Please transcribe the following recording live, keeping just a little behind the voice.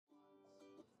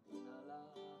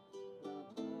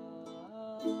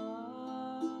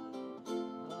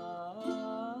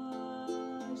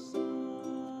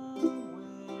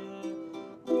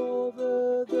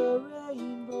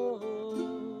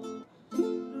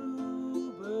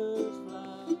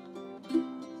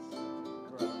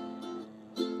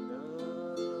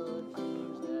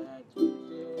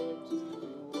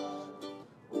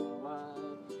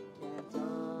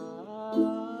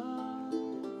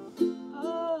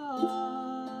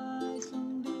why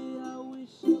someday I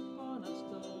wish upon a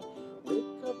star,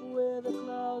 wake up where the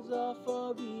clouds are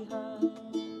far behind.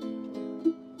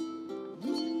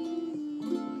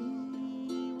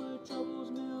 Where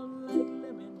troubles melt like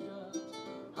lemon drops,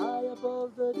 high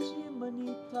above the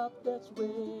chimney top, that's where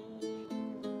you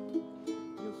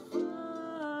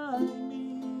find me.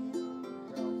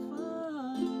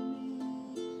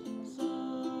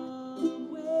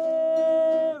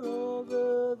 Somewhere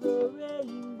over the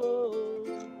rainbow,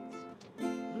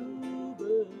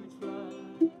 bluebirds fly,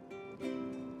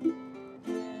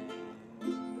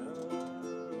 and the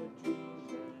dreams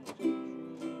that you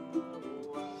dream of,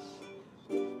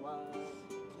 why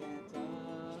can't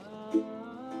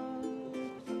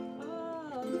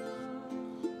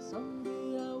someday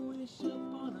I wish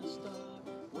upon a star,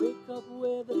 wake up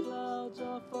where the clouds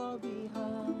are far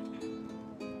behind.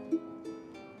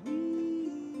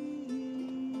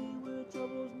 Where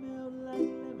troubles melt like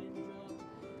lemon drops,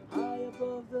 high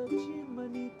above the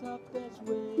chimney top, that's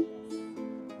where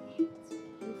you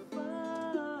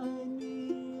find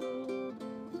me, oh,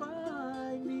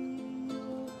 find me,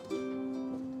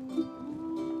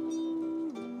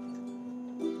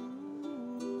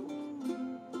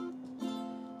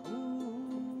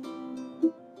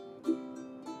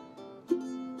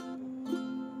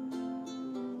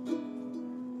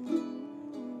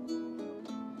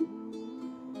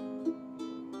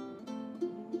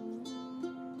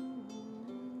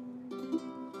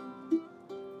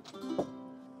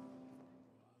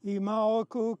 I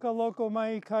maoku ka loko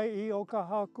mai kai I o ka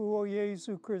haku o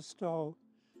Yesu Christo.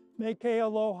 Me ke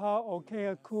aloha o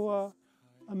ke akua,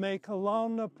 a me ka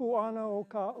launa puana o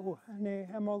ka uhane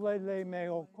hemolele me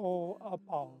o ko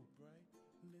apau.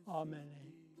 Amen.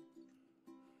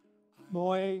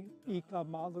 Moe I ka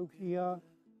maluhia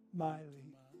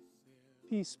maili.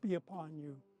 Peace be upon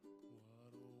you.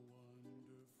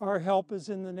 Our help is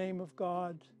in the name of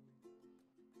God,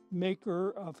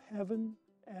 maker of heaven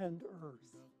and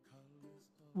earth.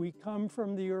 We come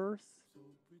from the earth,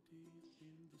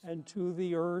 and to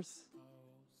the earth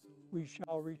we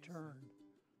shall return.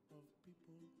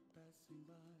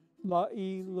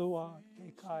 La'i lua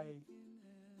ke kai.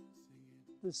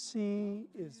 The sea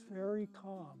is very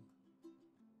calm.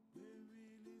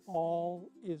 All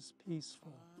is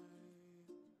peaceful.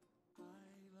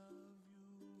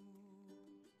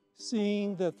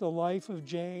 Seeing that the life of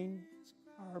Jane,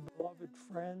 our beloved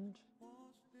friend,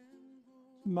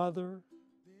 mother,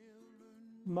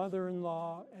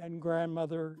 mother-in-law, and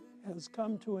grandmother has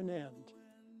come to an end,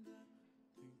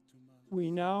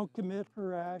 we now commit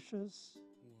her ashes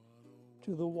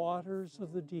to the waters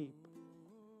of the deep.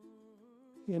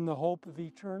 In the hope of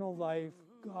eternal life,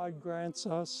 God grants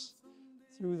us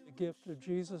through the gift of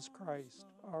Jesus Christ,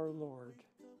 our Lord.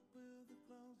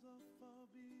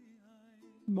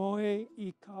 Moe I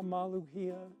ka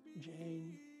maluhia,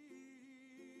 Jane.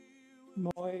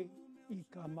 Moe I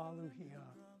ka maluhia.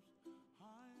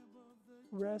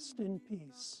 Rest in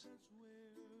peace,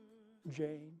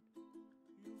 Jane.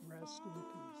 Rest in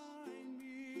peace.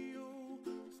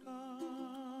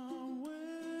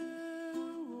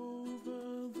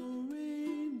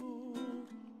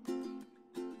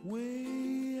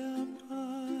 Way up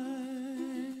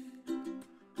high,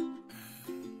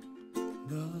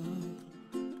 the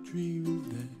dreams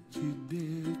that you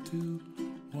dare to,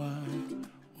 why,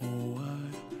 oh why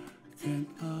can't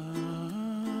I,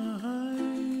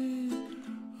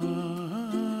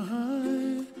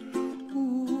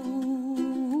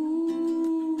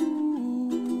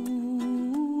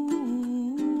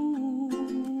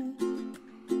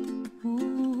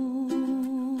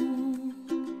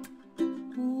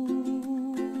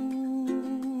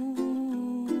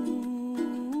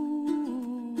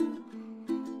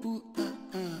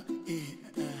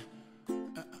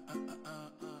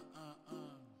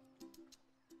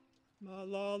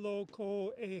 Malalo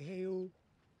ko eheu,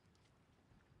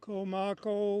 ko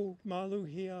mako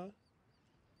maluhia,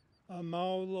 a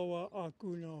mauloa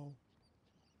akuno.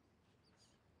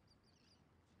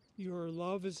 Your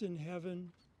love is in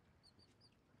heaven,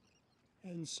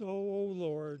 and so, O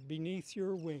Lord, beneath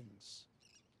your wings,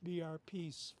 be our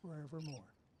peace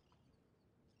forevermore.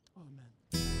 Amen.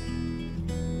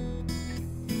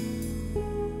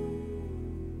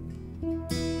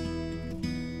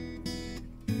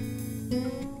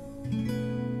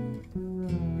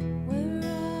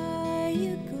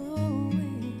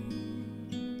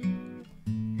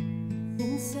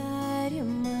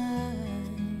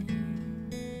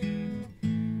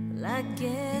 I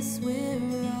guess we're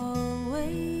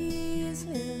always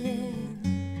living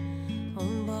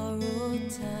on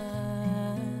borrowed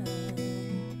time.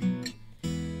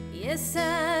 Yes,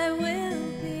 I will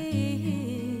be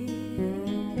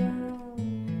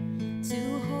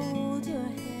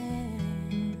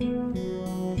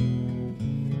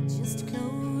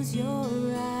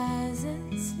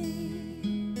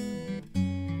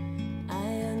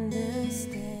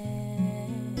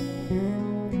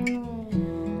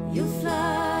You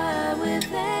fly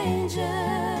with angels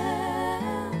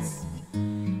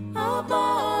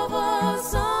above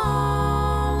us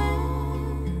all,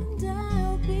 and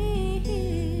I'll be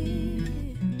here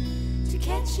to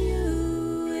catch you